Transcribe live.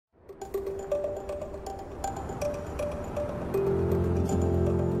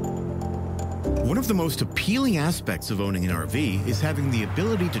of the most appealing aspects of owning an RV is having the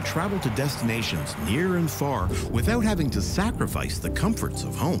ability to travel to destinations near and far without having to sacrifice the comforts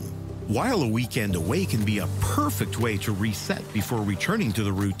of home. While a weekend away can be a perfect way to reset before returning to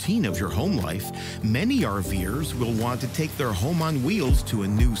the routine of your home life, many RVers will want to take their home on wheels to a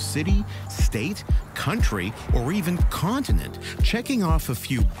new city, state, country, or even continent, checking off a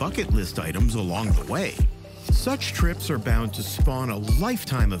few bucket list items along the way. Such trips are bound to spawn a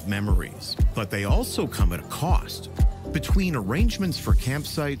lifetime of memories, but they also come at a cost. Between arrangements for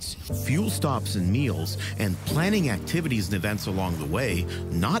campsites, fuel stops and meals, and planning activities and events along the way,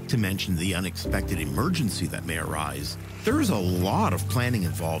 not to mention the unexpected emergency that may arise, there's a lot of planning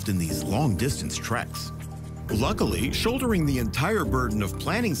involved in these long-distance treks. Luckily, shouldering the entire burden of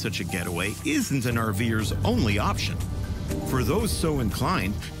planning such a getaway isn't an RVer's only option. For those so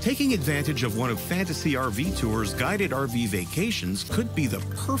inclined, taking advantage of one of Fantasy RV Tour's guided RV vacations could be the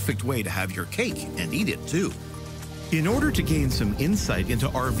perfect way to have your cake and eat it too. In order to gain some insight into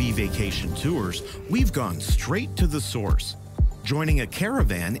RV vacation tours, we've gone straight to the source, joining a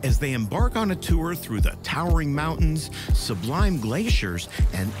caravan as they embark on a tour through the towering mountains, sublime glaciers,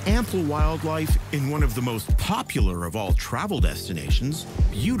 and ample wildlife in one of the most popular of all travel destinations,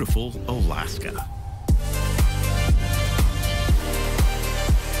 beautiful Alaska.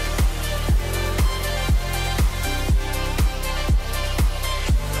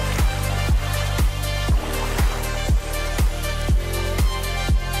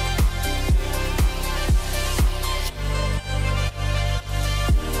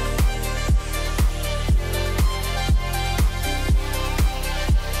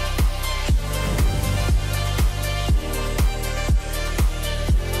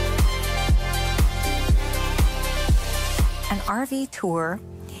 RV tour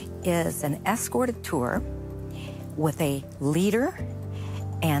is an escorted tour with a leader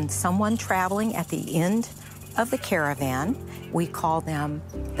and someone traveling at the end of the caravan. We call them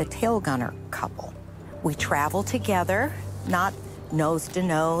the tail gunner couple. We travel together, not nose to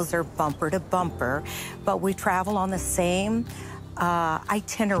nose or bumper to bumper, but we travel on the same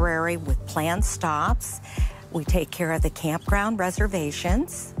itinerary with planned stops. We take care of the campground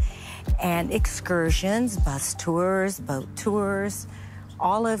reservations and excursions, bus tours, boat tours,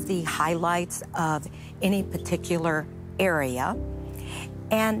 all of the highlights of any particular area.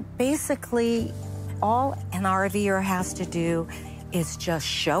 And basically, all an RVer has to do is just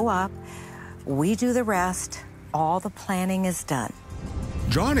show up. We do the rest. All the planning is done.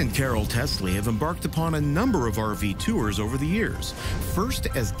 John and Carol Tesley have embarked upon a number of RV tours over the years, first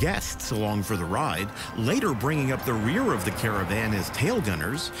as guests along for the ride, later bringing up the rear of the caravan as tail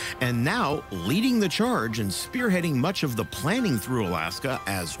gunners, and now leading the charge and spearheading much of the planning through Alaska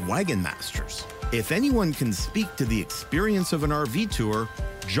as wagon masters. If anyone can speak to the experience of an RV tour,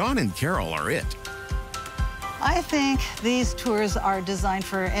 John and Carol are it. I think these tours are designed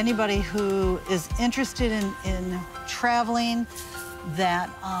for anybody who is interested in traveling, that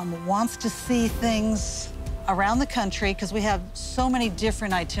wants to see things around the country, because we have so many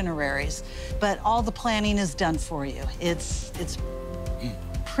different itineraries, but all the planning is done for you. It's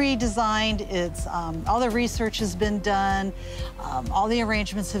pre-designed, all the research has been done, all the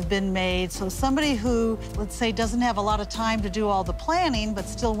arrangements have been made. So somebody who, let's say, doesn't have a lot of time to do all the planning, but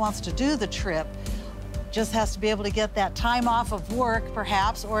still wants to do the trip, just has to be able to get that time off of work,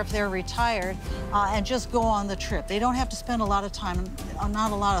 perhaps, or if they're retired, and just go on the trip. They don't have to spend a lot of time,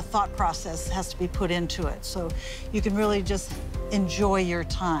 not a lot of thought process has to be put into it. So you can really just enjoy your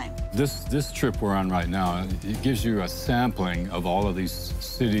time. This trip we're on right now, it gives you a sampling of all of these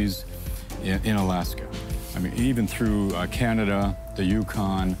cities in Alaska. I mean, even through Canada, the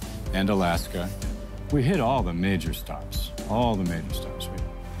Yukon, and Alaska. We hit all the major stops,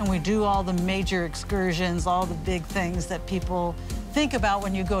 And we do all the major excursions, all the big things that people think about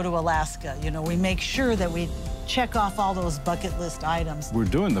when you go to Alaska. You know, we make sure that we check off all those bucket list items. We're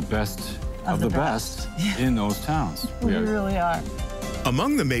doing the best of the best in those towns. We really are.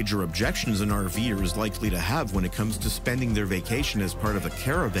 Among the major objections an RVer is likely to have when it comes to spending their vacation as part of a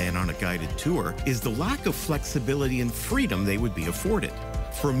caravan on a guided tour is the lack of flexibility and freedom they would be afforded.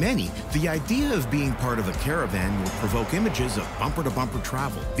 For many, the idea of being part of a caravan will provoke images of bumper-to-bumper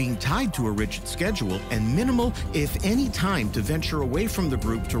travel, being tied to a rigid schedule, and minimal, if any, time to venture away from the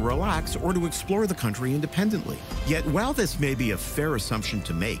group to relax or to explore the country independently. Yet, while this may be a fair assumption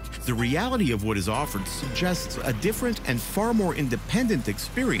to make, the reality of what is offered suggests a different and far more independent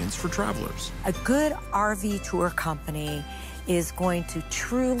experience for travelers. A good RV tour company is going to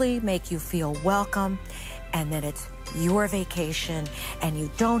truly make you feel welcome and then it's your vacation, and you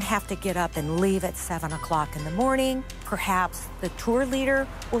don't have to get up and leave at 7 o'clock in the morning. Perhaps the tour leader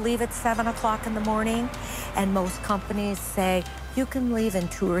will leave at 7 o'clock in the morning, and most companies say you can leave in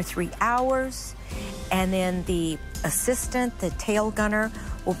 2 or 3 hours, and then the assistant, the tail gunner,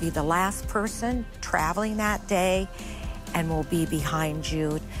 will be the last person traveling that day and will be behind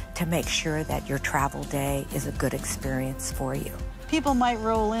you to make sure that your travel day is a good experience for you. People might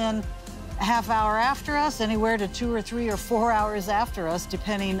roll in a half hour after us, anywhere to 2 or 3 or 4 hours after us,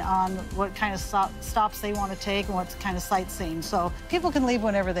 depending on what kind of stops they want to take and what kind of sightseeing. So people can leave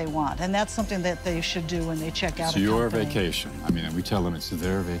whenever they want, and that's something that they should do when they check out. It's your vacation. I mean, we tell them it's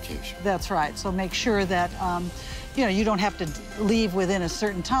their vacation. That's right. So make sure that you know, you don't have to leave within a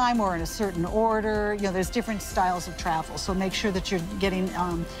certain time or in a certain order. You know, there's different styles of travel. So make sure that you're getting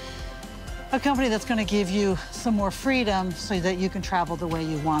a company that's going to give you some more freedom so that you can travel the way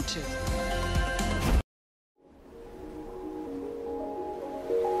you want to.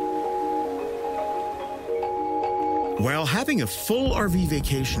 While having a full RV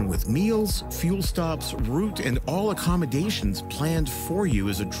vacation with meals, fuel stops, route, and all accommodations planned for you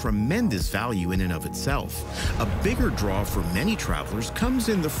is a tremendous value in and of itself, a bigger draw for many travelers comes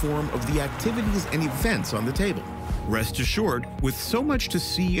in the form of the activities and events on the table. Rest assured, with so much to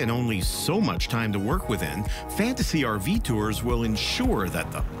see and only so much time to work within, Fantasy RV Tours will ensure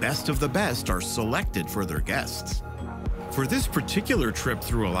that the best of the best are selected for their guests. For this particular trip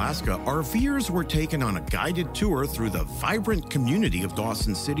through Alaska, RVers were taken on a guided tour through the vibrant community of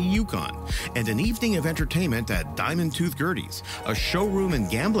Dawson City, Yukon, and an evening of entertainment at Diamond Tooth Gertie's, a showroom and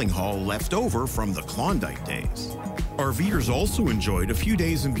gambling hall left over from the Klondike days. RVers also enjoyed a few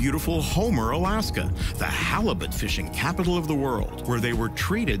days in beautiful Homer, Alaska, the halibut fishing capital of the world, where they were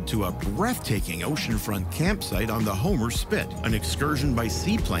treated to a breathtaking oceanfront campsite on the Homer Spit, an excursion by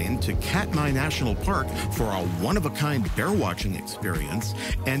seaplane to Denali National Park for a one-of-a-kind bear-watching experience,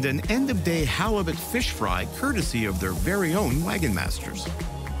 and an end-of-day halibut fish fry courtesy of their very own wagon masters.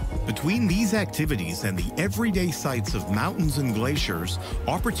 Between these activities and the everyday sights of mountains and glaciers,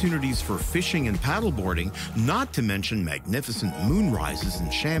 opportunities for fishing and paddleboarding, not to mention magnificent moonrises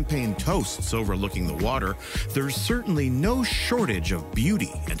and champagne toasts overlooking the water, there's certainly no shortage of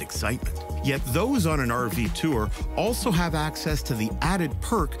beauty and excitement. Yet those on an RV tour also have access to the added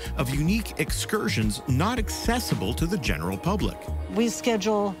perk of unique excursions not accessible to the general public. We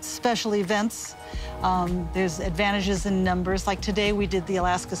schedule special events. There's advantages in numbers. Like today, we did the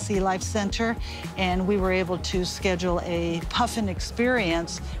Alaska Sea Life Center, and we were able to schedule a puffin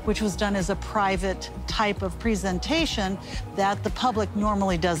experience, which was done as a private type of presentation that the public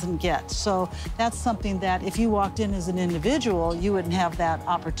normally doesn't get. So that's something that if you walked in as an individual, you wouldn't have that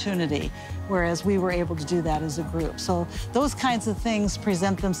opportunity, whereas we were able to do that as a group. So those kinds of things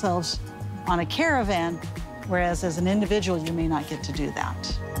present themselves on a caravan, whereas as an individual, you may not get to do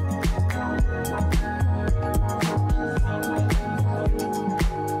that.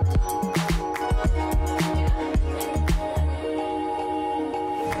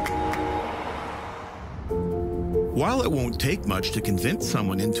 While it won't take much to convince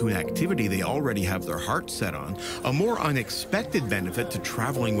someone into an activity they already have their heart set on, a more unexpected benefit to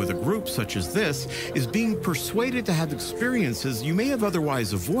traveling with a group such as this is being persuaded to have experiences you may have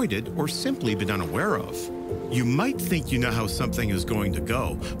otherwise avoided or simply been unaware of. You might think you know how something is going to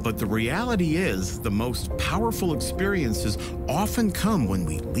go, but the reality is the most powerful experiences often come when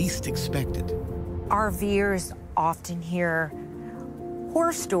we least expect it. RVers often hear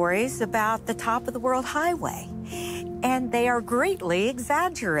horror stories about the top of the world highway, and they are greatly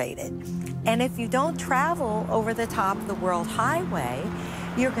exaggerated. And if you don't travel over the top of the world highway,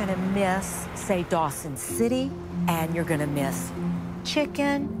 you're gonna miss, say, Dawson City, and you're gonna miss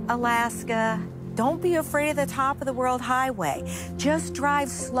Chicken, Alaska. Don't be afraid of the top of the world highway. Just drive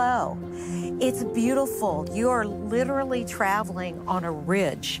slow. It's beautiful. You're literally traveling on a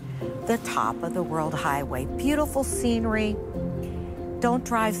ridge, the top of the world highway. Beautiful scenery. Don't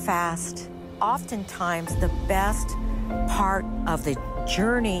drive fast. Oftentimes, the best part of the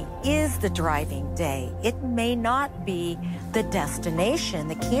journey is the driving day. It may not be the destination,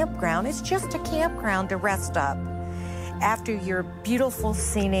 the campground. It's just a campground to rest up after your beautiful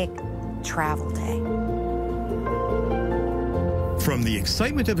scenic travel day. From the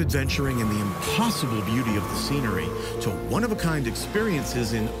excitement of adventuring and the impossible beauty of the scenery to one-of-a-kind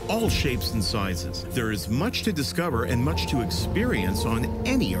experiences in all shapes and sizes, there is much to discover and much to experience on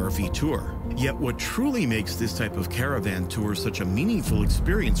any RV tour. Yet what truly makes this type of caravan tour such a meaningful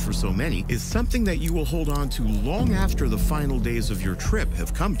experience for so many is something that you will hold on to long after the final days of your trip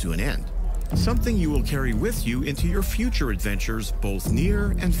have come to an end. Something you will carry with you into your future adventures, both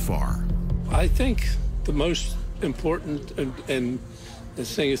near and far. I think The most important and the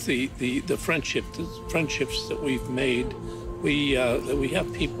thing is the friendships that we've made. We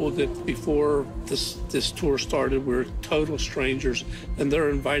have people that before this tour started were total strangers, and they're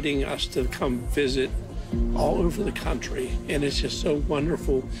inviting us to come visit all over the country, and it's just so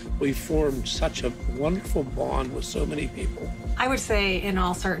wonderful. We formed such a wonderful bond with so many people. I would say, in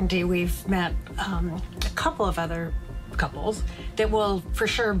all certainty, we've met a couple of other couples that will for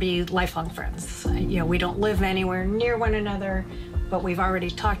sure be lifelong friends. You know, we don't live anywhere near one another, but we've already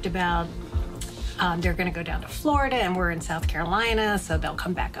talked about they're going to go down to Florida, and we're in South Carolina, so they'll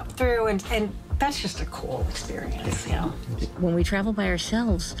come back up through, and that's just a cool experience, you know. When we travel by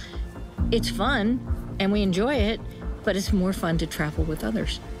ourselves, it's fun, and we enjoy it, but it's more fun to travel with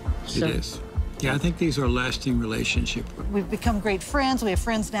others. So. It is. Yeah, I think these are lasting relationships. We've become great friends. We have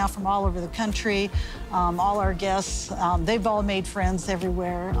friends now from all over the country. All our guests, they've all made friends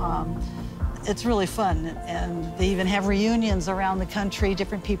everywhere. It's really fun, and they even have reunions around the country,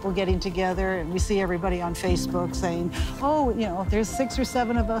 different people getting together, and we see everybody on Facebook saying, oh, you know, there's 6 or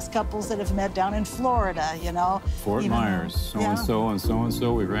 7 of us couples that have met down in Florida, you know. Fort Myers, so-and-so and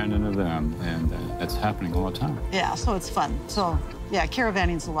so-and-so, we ran into them, and that's happening all the time. Yeah, so it's fun. So, yeah,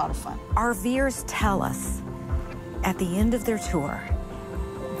 caravanning's a lot of fun. RVers tell us at the end of their tour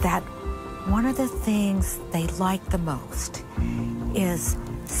that one of the things they like the most is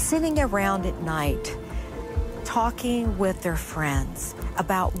sitting around at night talking with their friends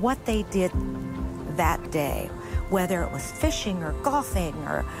about what they did that day, whether it was fishing or golfing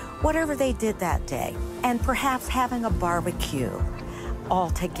or whatever they did that day, and perhaps having a barbecue all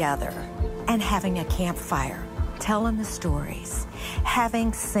together and having a campfire, telling the stories,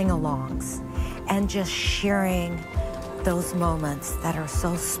 having sing-alongs, and just sharing those moments that are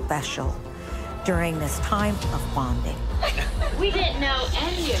so special during this time of bonding. We didn't know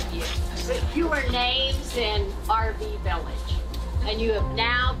any of you, but you were names in RV Village, and you have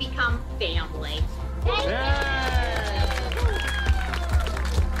now become family. Thank you.